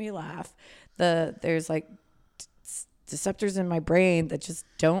to make me laugh. There's like receptors in my brain that just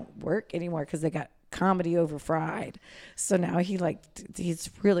don't work anymore because they got comedy over fried. So now he's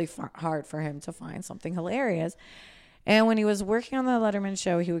really hard for him to find something hilarious. And when he was working on the Letterman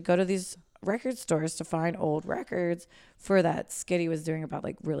show, he would go to these record stores to find old records for that skit he was doing about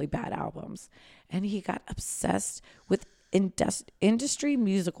like really bad albums. And he got obsessed with industry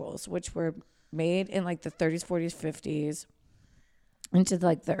musicals, which were made in like the 30s, 40s, 50s into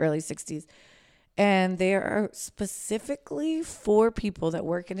like the early 60s. And they are specifically for people that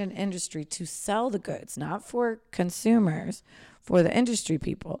work in an industry to sell the goods, not for consumers, for the industry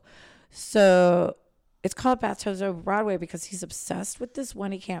people. So it's called Bathtubs Over Broadway because he's obsessed with this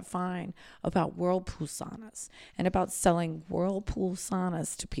one he can't find about Whirlpool saunas and about selling Whirlpool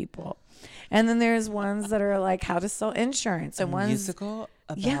saunas to people. And then there's ones that are like how to sell insurance and ones musical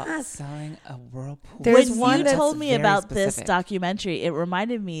about selling a Whirlpool. There's one you told me about this documentary, it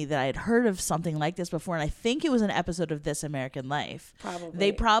reminded me that I had heard of something like this before, and I think it was an episode of This American Life.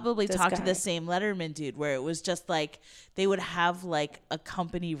 They probably talked to the same Letterman dude where it was just like they would have like a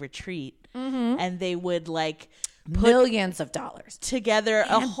company retreat and they would like put millions of dollars together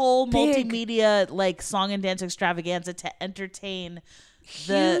a whole multimedia like song and dance extravaganza to entertain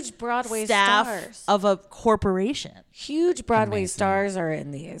huge Broadway staff stars of a corporation. Huge Broadway stars are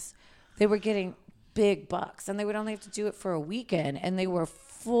in these. They were getting big bucks, and they would only have to do it for a weekend, and they were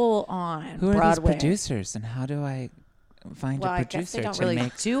full on Who Broadway. are these producers, and how do I find a producer I guess they don't to really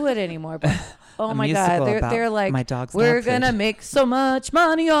make do it anymore. But oh my musical God, they're like, my dog's we're dog food. gonna make so much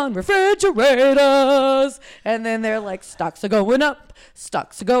money on refrigerators, and then they're like, stocks are going up,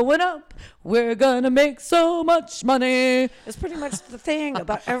 stocks are going up. We're gonna make so much money. It's pretty much the thing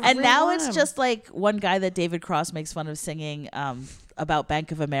about everyone. And now it's just like one guy that David Cross makes fun of singing about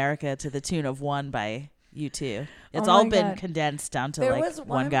Bank of America to the tune of One by U2. It's all been condensed down to like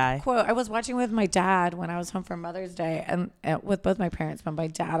one guy. Quote I was watching with my dad when I was home for Mother's Day, and with both my parents, but my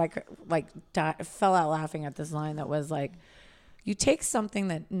dad, I fell out laughing at this line that was like, you take something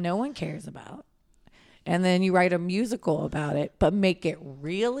that no one cares about, and then you write a musical about it, but make it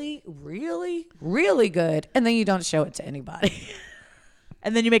really, really, really good, and then you don't show it to anybody.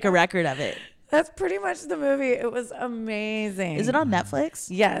 And then you make a record of it. That's pretty much the movie. It was amazing. Is it on Netflix?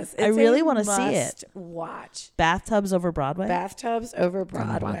 Yes. I really want to see it. Watch. Bathtubs Over Broadway? Bathtubs Over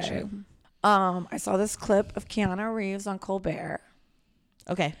Broadway. Watch it. I saw this clip of Keanu Reeves on Colbert.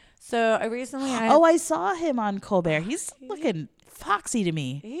 Okay. So I recently... I saw him on Colbert. He's looking foxy to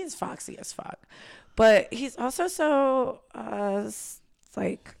me. He's foxy as fuck. But he's also so,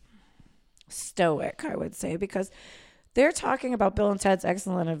 like, stoic, I would say, because they're talking about Bill and Ted's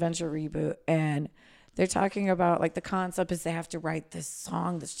Excellent Adventure reboot, and they're talking about, like, the concept is they have to write this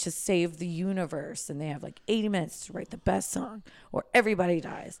song that's to save the universe, and they have, like, 80 minutes to write the best song, or everybody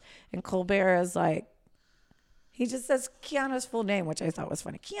dies. And Colbert is like, he just says Keanu's full name, which I thought was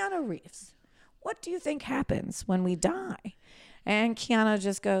funny. Keanu Reeves, what do you think happens when we die? And Keanu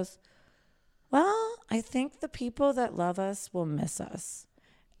just goes, well, I think the people that love us will miss us.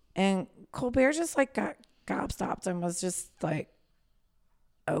 And Colbert just, like, got gobstopped and was just like,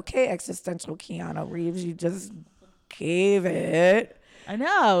 okay, existential Keanu Reeves, you just gave it. I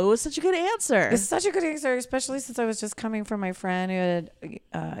know. It was such a good answer. It's such a good answer, especially since I was just coming from my friend who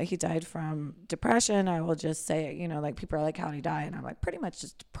had, he died from depression. I will just say, you know, like, people are like, how'd he die? And I'm like, pretty much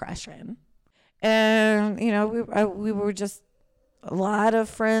just depression. And, you know, we were just a lot of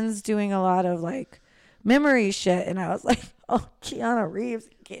friends doing a lot of, like, memory shit. And I was like, oh, Keanu Reeves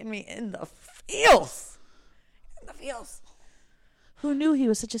getting me in the feels. Who knew he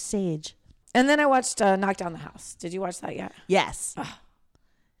was such a sage? And then I watched Knock Down the House. Did you watch that yet? Yes.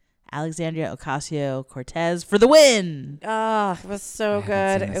 Alexandria Ocasio-Cortez for the win. Oh, it was so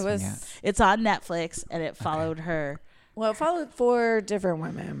good. It's on Netflix, and it followed her. Well, it followed 4 different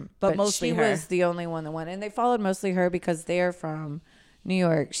women, but mostly she her. was the only one that won. And they followed mostly her because they're from New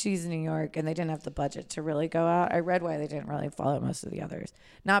York. She's in New York, and they didn't have the budget to really go out. I read why they didn't really follow most of the others.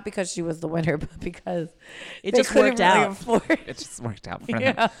 Not because she was the winner, but because it just worked out. It just worked out for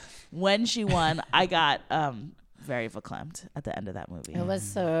them. When she won, I got very verklempt at the end of that movie. It was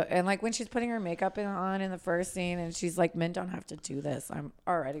so, and like when she's putting her makeup on in the first scene, and she's like, "Men don't have to do this." I'm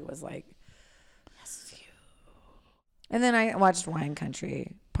already was like, "Yes, you." And then I watched Wine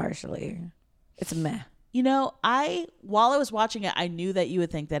Country partially. It's meh. You know, while I was watching it, I knew that you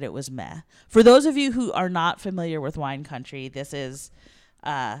would think that it was meh. For those of you who are not familiar with Wine Country, this is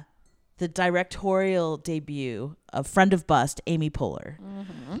the directorial debut of friend of Bust, Amy Poehler.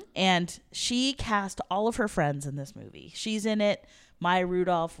 Mm-hmm. And she cast all of her friends in this movie. She's in it. Maya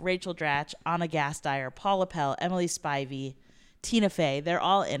Rudolph, Rachel Dratch, Anna Gasteyer, Paula Pell, Emily Spivey, Tina Fey. They're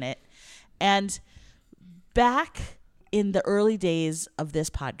all in it. And back in the early days of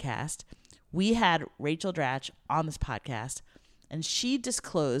this podcast, we had Rachel Dratch on this podcast, and she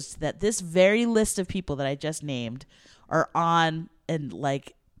disclosed that this very list of people that I just named are on an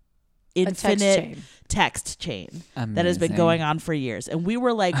like infinite text chain that has been going on for years. And we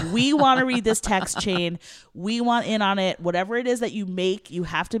were like, we want to read this text chain. We want in on it. Whatever it is that you make, you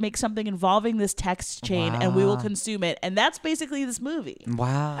have to make something involving this text chain, and we will consume it. And that's basically this movie.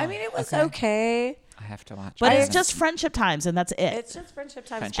 Wow. I mean, it was okay. I have to watch. But it's just Friendship Times, and that's it. It's just Friendship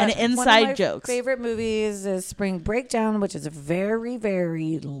Times. And inside jokes. One of my favorite movies is Spring Breakdown, which is a very,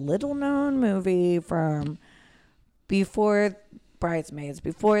 very little known movie from before Bridesmaids,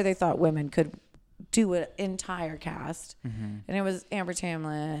 before they thought women could do an entire cast. Mm-hmm. And it was Amber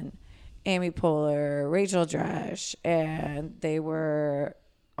Tamlyn, Amy Poehler, Rachel Dratch, and they were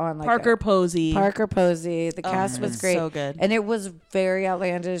on like Parker Posey. The cast was great. So good. And it was very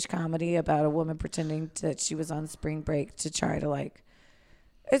outlandish comedy about a woman pretending that she was on spring break to try to like,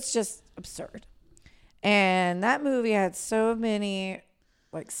 it's just absurd. And that movie had so many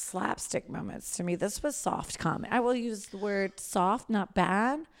like slapstick moments to me. This was soft comedy. I will use the word soft, not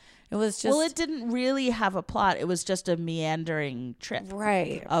bad. It was just... Well, it didn't really have a plot. It was just a meandering trip.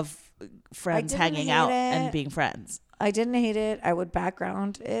 Right. Of friends hanging out and being friends. I didn't hate it. I would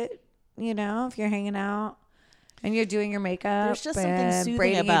background it, you know, if you're hanging out and you're doing your makeup. There's just something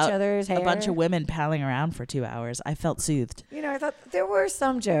soothing about each other's hair. A bunch of women palling around for 2 hours. I felt soothed. You know, I thought there were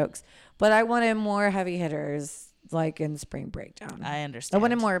some jokes, but I wanted more heavy hitters like in Spring Breakdown. I understand. I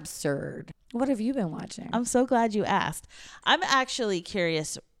wanted more absurd. What have you been watching? I'm so glad you asked. I'm actually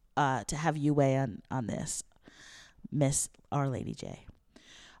curious to have you weigh on this, Miss Our Lady J.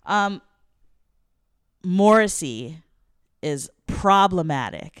 Morrissey is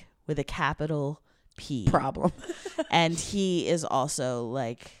problematic with a capital P. Problem. And he is also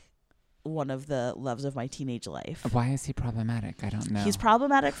like one of the loves of my teenage life. Why is he problematic? I don't know. He's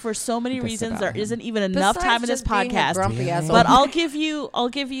problematic for so many reasons. There isn't even enough Besides time in this podcast. Really? But I'll give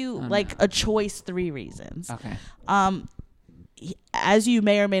you like a choice 3 reasons. Okay. As you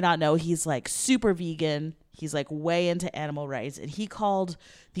may or may not know, he's like super vegan. He's like way into animal rights, and he called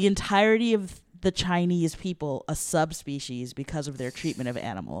the entirety of the Chinese people a subspecies because of their treatment of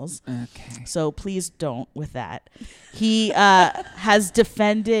animals. Okay. So please don't with that. He has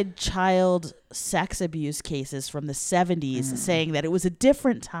defended child sex abuse cases from the 70s, saying that it was a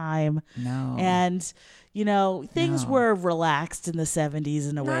different time. No. And, you know, things were relaxed in the 70s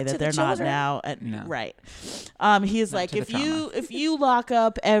in a way that they're not now. No. Right. He's like, if you lock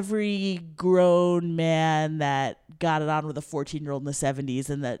up every grown man that got it on with a 14-year-old in the 70s,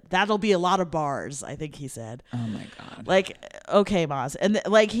 and that'll be a lot of bars, I think he said. Oh my God. Like, okay, Maz. And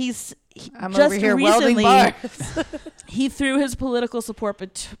like I'm just over here recently, welding bars. he threw his political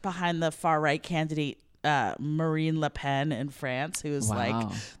support behind the far right candidate Marine Le Pen in France, who is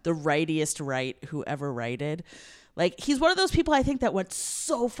like the rightiest right who ever righted. Like, he's one of those people I think that went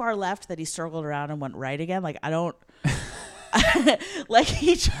so far left that he circled around and went right again. Like, I don't like,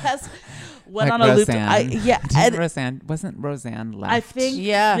 he just went like on a Roseanne. loop. Roseanne wasn't Roseanne left? I think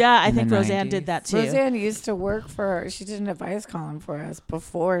I think Roseanne did that too. Roseanne used to work she did an advice column for us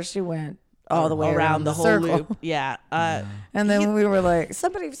before she went all the way around the whole circle. loop. Yeah. And then we were like,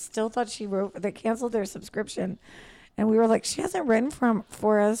 somebody still thought they canceled their subscription. And we were like, she hasn't written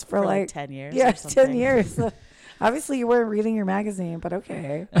for us for like 10 years. Yeah, or something. 10 years. Obviously, you weren't reading your magazine, but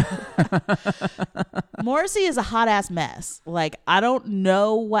okay. Morrissey is a hot ass mess. Like, I don't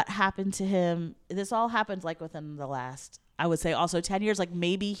know what happened to him. This all happened like within the last, I would say, also 10 years. Like,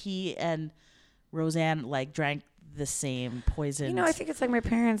 maybe he and Roseanne like drank the same poison. You know, I think it's like my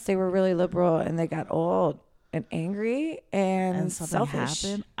parents. They were really liberal, and they got old and angry and something selfish.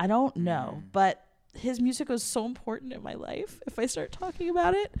 happened. I don't know, but his music was so important in my life. If I start talking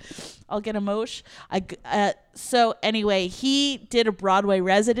about it, I'll get emotional. So anyway, he did a Broadway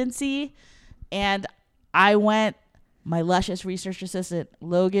residency, and I went. My luscious research assistant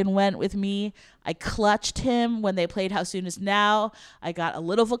Logan went with me. I clutched him when they played How Soon Is Now. I got a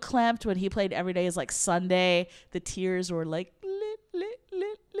little verklempt when he played Every Day Is Like Sunday. The tears were like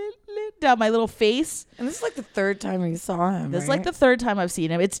down my little face. And this is like the third time you saw him. This is like the third time I've seen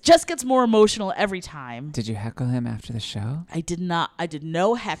him. It just gets more emotional every time. Did you heckle him after the show? I did not. I did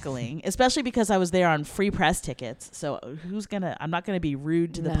no heckling, especially because I was there on free press tickets. So I'm not gonna be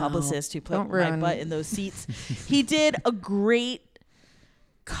rude to the publicist who put my butt in those seats. He did a great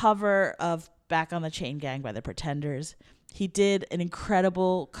cover of Back on the Chain Gang by the Pretenders. He did an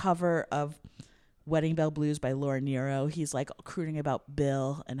incredible cover of Wedding Bell Blues by Laura Nyro. He's like crooning about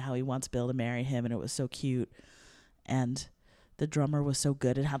Bill and how he wants Bill to marry him, and it was so cute. And the drummer was so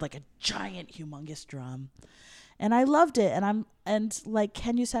good. It had like a giant, humongous drum, and I loved it. And like,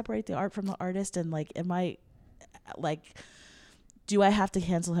 can you separate the art from the artist? And like, am I like, do I have to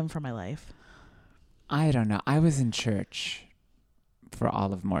cancel him from my life? I don't know. I was in church for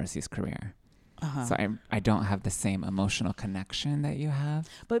all of Morrissey's career. So I don't have the same emotional connection that you have.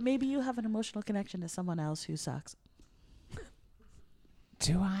 But maybe you have an emotional connection to someone else who sucks.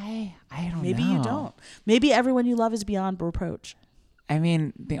 Do I? I don't know. Maybe you don't. Maybe everyone you love is beyond reproach. I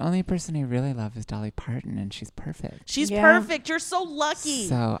mean, the only person I really love is Dolly Parton, and she's perfect. She's perfect. You're so lucky.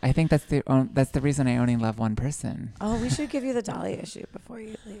 So I think that's the reason I only love one person. Oh, we should give you the Dolly issue before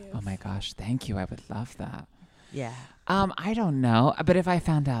you leave. Oh my gosh, thank you. I would love that. Yeah. I don't know, but if I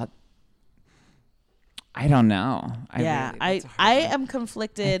found out, I don't know. I am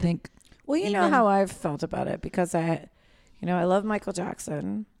conflicted. I think. Well, you know how I've felt about it because I love Michael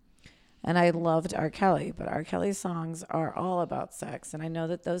Jackson. And I loved R. Kelly, but R. Kelly's songs are all about sex. And I know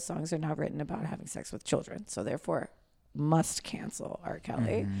that those songs are not written about having sex with children. So therefore, must cancel R.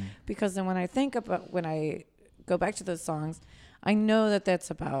 Kelly. Mm-hmm. Because then when I go back to those songs, I know that that's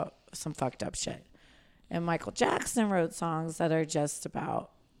about some fucked up shit. And Michael Jackson wrote songs that are just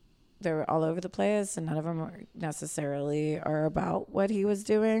about, they're all over the place. And none of them necessarily are about what he was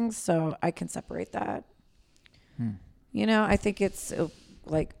doing. So I can separate that. You know, I think it's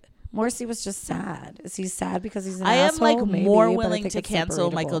like, Morrissey was just sad. Is he sad because he's an asshole? I am Maybe, more willing to cancel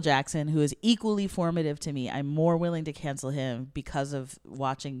separatable. Michael Jackson, who is equally formative to me. I'm more willing to cancel him because of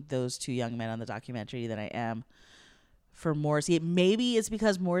watching those two young men on the documentary than I am for Morrissey. Maybe it's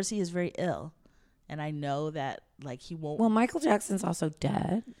because Morrissey is very ill, and I know that like he won't. Well, Michael Jackson's also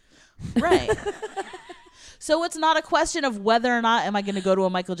dead, right? So it's not a question of whether or not am I going to go to a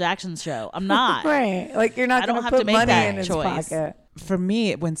Michael Jackson show. I'm not. Right. Like you're not going to put money in his pocket. For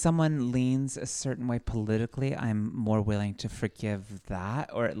me, when someone leans a certain way politically, I'm more willing to forgive that,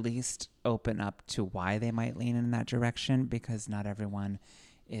 or at least open up to why they might lean in that direction, because not everyone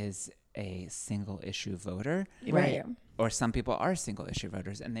is a single issue voter. Right. Or some people are single issue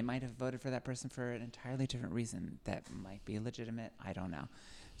voters, and they might have voted for that person for an entirely different reason that might be legitimate. I don't know.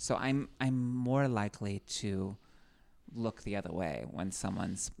 So I'm more likely to look the other way when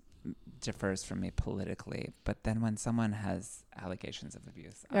someone differs from me politically. But then when someone has allegations of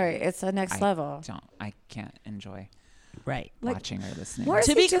abuse, it's the next level. I can't enjoy watching or listening.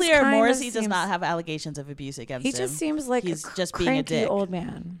 To be clear, Morrissey does not have allegations of abuse against him. He just seems like he's just being a dick. Old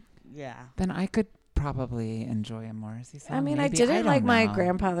man. Yeah. Then I could probably enjoy a Morrissey song. I mean, maybe. I didn't like my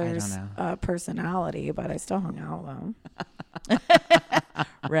grandfather's I personality, but I still hung out with him.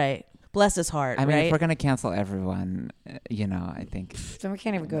 Right. Bless his heart. I mean, right? if we're going to cancel everyone, I think. Then we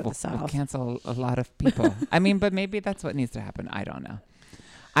can't even go to the South. We'll cancel a lot of people. I mean, but maybe that's what needs to happen. I don't know.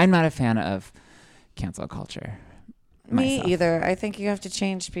 I'm not a fan of cancel culture. Me either. I think you have to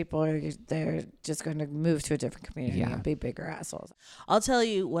change people or they're just going to move to a different community and be bigger assholes. I'll tell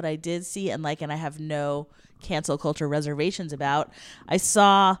you what I did see and I have no cancel culture reservations about. I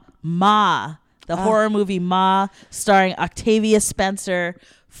saw Ma, the horror movie Ma, starring Octavia Spencer,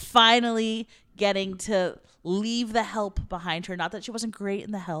 finally getting to leave The Help behind her. Not that she wasn't great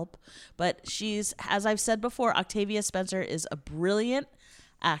in The Help, but she's, as I've said before, Octavia Spencer is a brilliant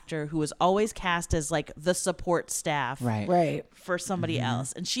actor who was always cast as like the support staff for somebody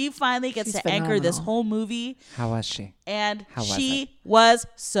else, and she finally gets to anchor this whole movie. How was she? And she was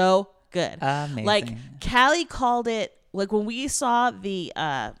so good. Amazing. Like Callie called it, like when we saw the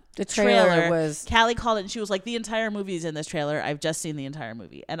trailer was Callie called it and she was like, the entire movie is in this trailer. I've just seen the entire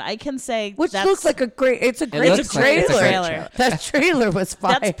movie, and I can say which looks like a great trailer. That trailer was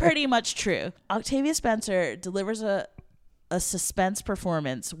fire. That's pretty much true. Octavia Spencer delivers a suspense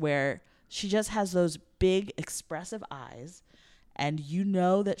performance where she just has those big expressive eyes, and you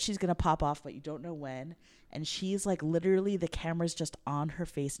know that she's gonna pop off, but you don't know when. And she's like, literally the camera's just on her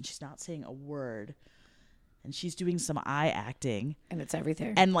face and she's not saying a word, and she's doing some eye acting, and it's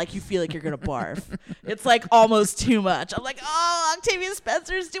everything, and like you feel like you're gonna barf. It's like almost too much. I'm like, oh, Octavia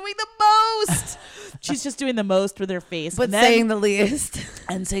Spencer's doing the most. She's just doing the most with her face, but saying the least,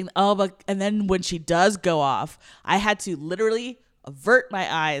 and saying and then when she does go off, I had to literally avert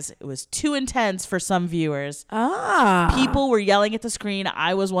my eyes. It was too intense for some viewers. People were yelling at the screen.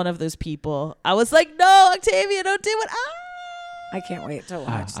 I was one of those people. I was like, no, Octavia, don't do it. I can't wait to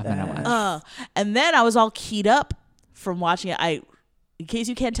watch that. And then I was all keyed up from watching it. In case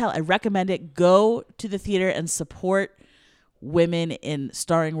you can't tell, I recommend it. Go to the theater and support women in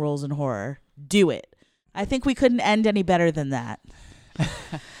starring roles in horror. Do it. I think we couldn't end any better than that.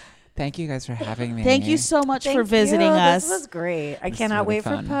 Thank you guys for having me. Thank you so much for visiting us. This was great. I cannot wait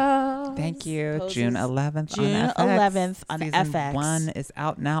for Pose. Thank you. June 11th June on FX. 11th on Season FX. 1 is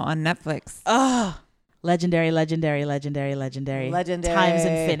out now on Netflix. Legendary times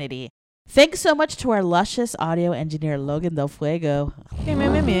infinity. Thanks so much to our luscious audio engineer Logan Del Fuego.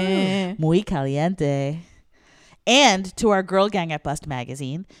 Muy caliente. And to our girl gang at Bust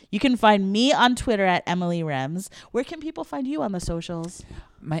Magazine. You can find me on Twitter at Emily Rems. Where can people find you on the socials?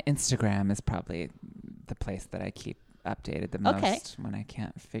 My Instagram is probably the place that I keep updated the most when I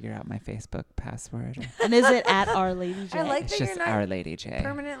can't figure out my Facebook password. And is it at Our Lady J? I like it's that just you're not Our Lady J.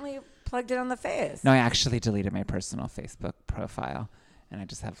 permanently plugged it on the face. No, I actually deleted my personal Facebook profile, and I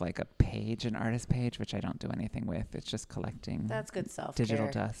just have like a page, an artist page, which I don't do anything with. It's just collecting. That's good self-care. Digital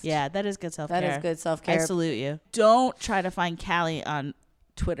dust. Yeah, that is good self-care. That is good self-care. I salute you. Don't try to find Callie on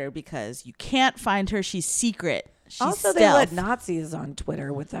Twitter because you can't find her. She's secret. She's also, stealth. they let Nazis on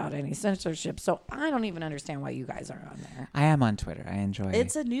Twitter without any censorship, so I don't even understand why you guys are on there. I am on Twitter. I enjoy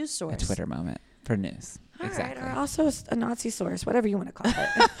It's a news source. A Twitter moment for news. Exactly. Right, or also a Nazi source, whatever you want to call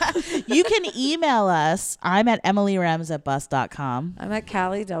it. You can email us. I'm at emilyrems@bust.com. I'm at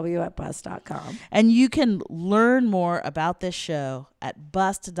CallieW@bust.com. And you can learn more about this show at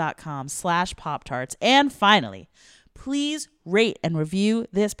bust.com/Pop-Tarts. And finally, please rate and review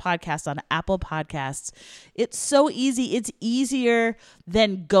this podcast on Apple Podcasts. It's so easy. It's easier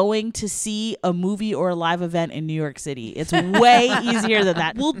than going to see a movie or a live event in New York City. It's way easier than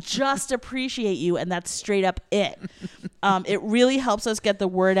that. We'll just appreciate you, and that's straight up it. It really helps us get the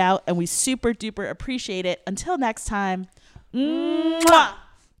word out, and we super duper appreciate it. Until next time, mwah!